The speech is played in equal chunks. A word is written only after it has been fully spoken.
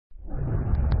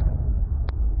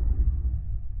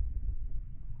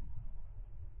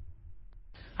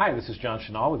Hi, this is John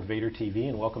Chenal with Vader TV,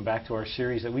 and welcome back to our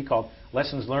series that we call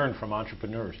Lessons Learned from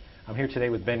Entrepreneurs. I'm here today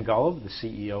with Ben Golub, the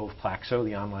CEO of Plaxo,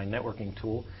 the online networking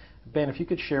tool. Ben, if you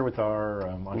could share with our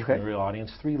entrepreneurial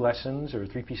audience 3 lessons or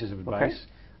 3 pieces of advice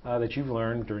that you've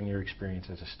learned during your experience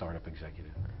as a startup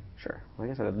executive. Sure. Well,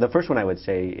 I guess the first one I would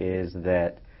say is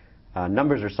that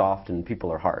numbers are soft and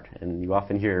people are hard, and you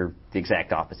often hear the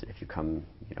exact opposite if you come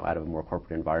out of a more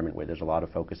corporate environment where there's a lot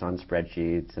of focus on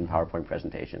spreadsheets and PowerPoint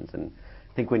presentations. And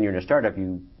I think when you're in a startup,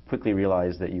 you quickly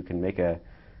realize that you can make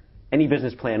any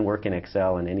business plan work in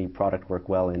Excel and any product work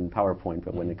well in PowerPoint,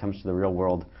 but when it comes to the real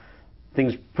world,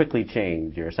 things quickly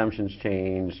change. Your assumptions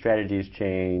change, strategies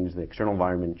change, the external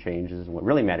environment changes, and what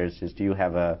really matters is, do you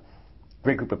have a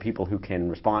great group of people who can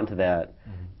respond to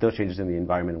those changes in the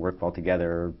environment and work well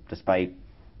together despite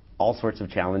all sorts of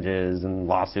challenges and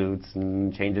lawsuits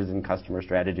and changes in customer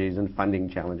strategies and funding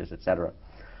challenges, etc.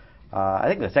 I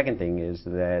think the second thing is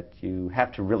that you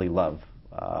have to really love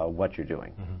what you're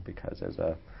doing, because as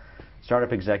a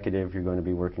startup executive, you're going to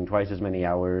be working twice as many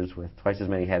hours with twice as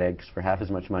many headaches for half as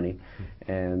much money.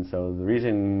 And so the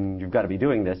reason you've got to be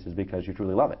doing this is because you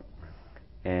truly love it.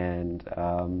 And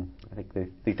I think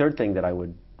the third thing that I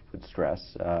would stress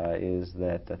is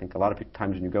that I think a lot of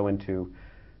times when you go into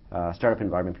a startup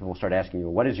environment, people will start asking you,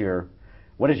 what is your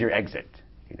exit?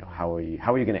 How are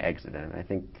you going to exit? And I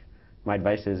think my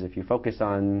advice is, if you focus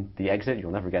on the exit,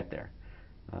 you'll never get there.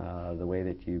 The way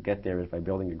that you get there is by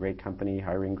building a great company,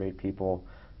 hiring great people,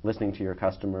 listening to your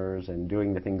customers, and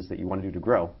doing the things that you want to do to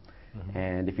grow.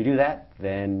 And if you do that,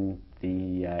 then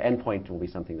the end point will be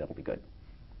something that will be good.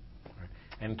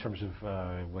 And in terms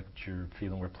of what you're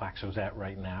feeling, where Plaxo's at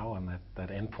right now on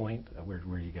that end point,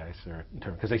 where you guys are in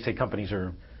terms, because they say companies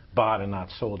are bought and not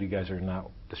sold. You guys are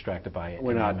not distracted by it.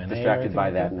 We're not distracted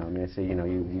by that. No, I mean, I say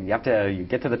you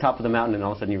get to the top of the mountain, and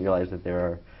all of a sudden you realize that there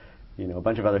are a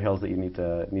bunch of other hills that you need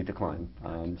to climb.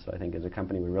 So I think as a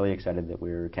company, we're really excited that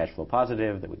we're cash flow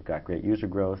positive, that we've got great user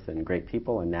growth and great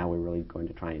people, and now we're really going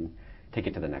to try and take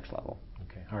it to the next level.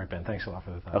 Okay. All right, Ben. Thanks a lot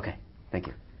for the time. Okay. Thank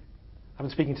you. I've been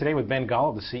speaking today with Ben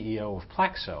Golub, the CEO of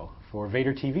Plaxo. For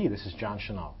Vader TV, this is John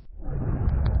Chenal.